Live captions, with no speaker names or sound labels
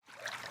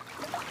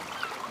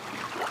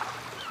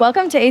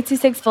Welcome to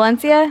 826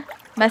 Valencia,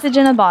 message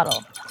in a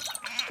bottle.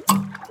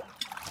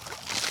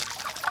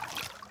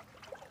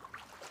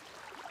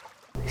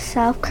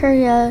 South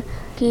Korea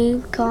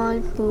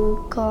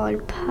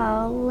Gyeongbokgung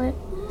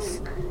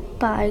Palace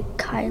by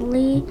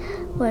Kiley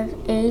with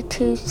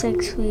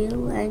 826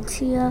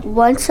 Valencia.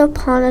 Once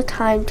upon a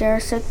time,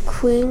 there's a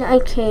queen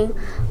and king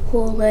who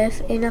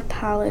live in a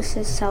palace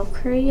in South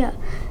Korea.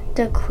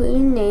 The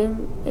queen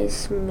name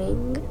is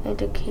Ming and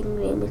the king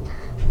name is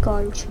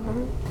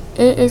Gyeongbokgung.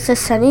 It is a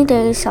sunny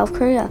day in South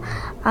Korea.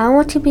 I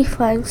want to be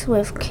friends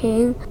with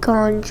King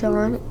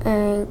Gyeongbokgung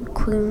and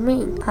Queen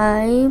Ming.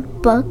 I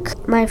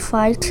book my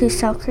flight to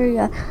South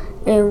Korea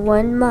in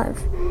 1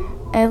 month.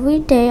 Every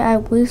day I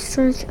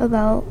research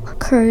about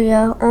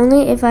Korea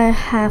only if I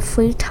have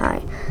free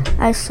time.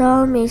 I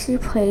saw an amazing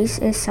place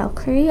in South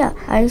Korea.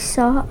 I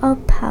saw a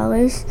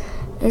palace.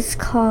 It's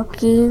called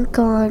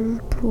Gyeongbokgung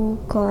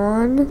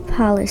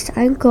Palace.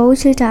 I'm going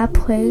to that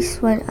place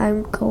when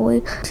I'm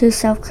going to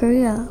South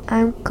Korea.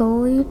 I'm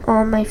going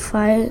on my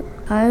flight.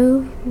 I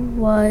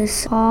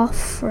was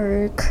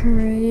offered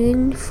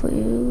Korean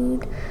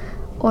food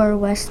or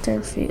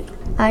Western food.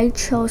 I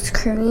chose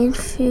Korean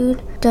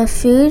food. The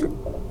food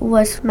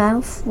was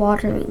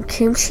mouth-watering.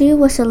 Kimchi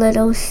was a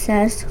little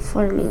sad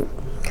for me.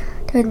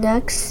 The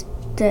next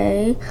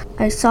day,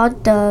 I saw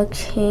the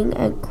king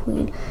and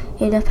queen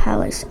in the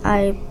palace.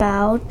 I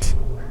bowed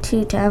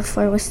to them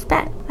for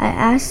respect. I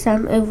asked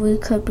them if we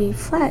could be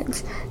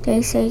friends.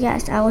 They said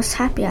yes. I was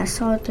happy. I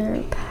saw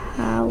their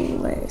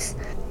palace,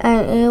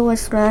 and it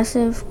was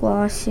massive,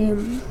 glossy,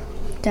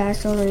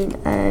 dazzling,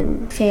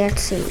 and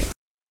fancy.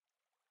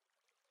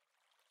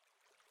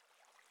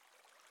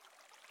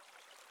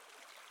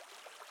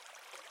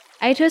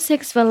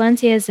 826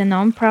 Valencia is a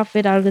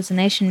non-profit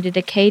organization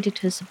dedicated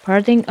to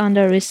supporting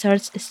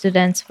under-researched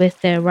students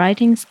with their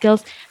writing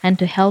skills and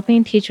to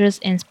helping teachers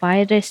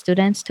inspire their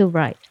students to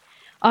write.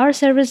 Our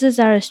services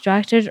are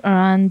structured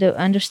around the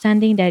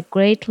understanding that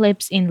great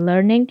leaps in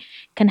learning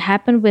can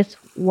happen with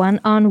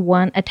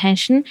one-on-one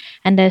attention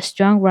and that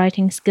strong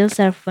writing skills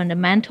are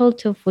fundamental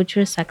to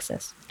future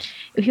success.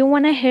 If you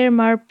want to hear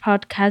more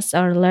podcasts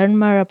or learn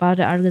more about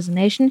the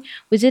organization,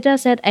 visit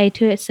us at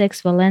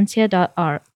 826valencia.org.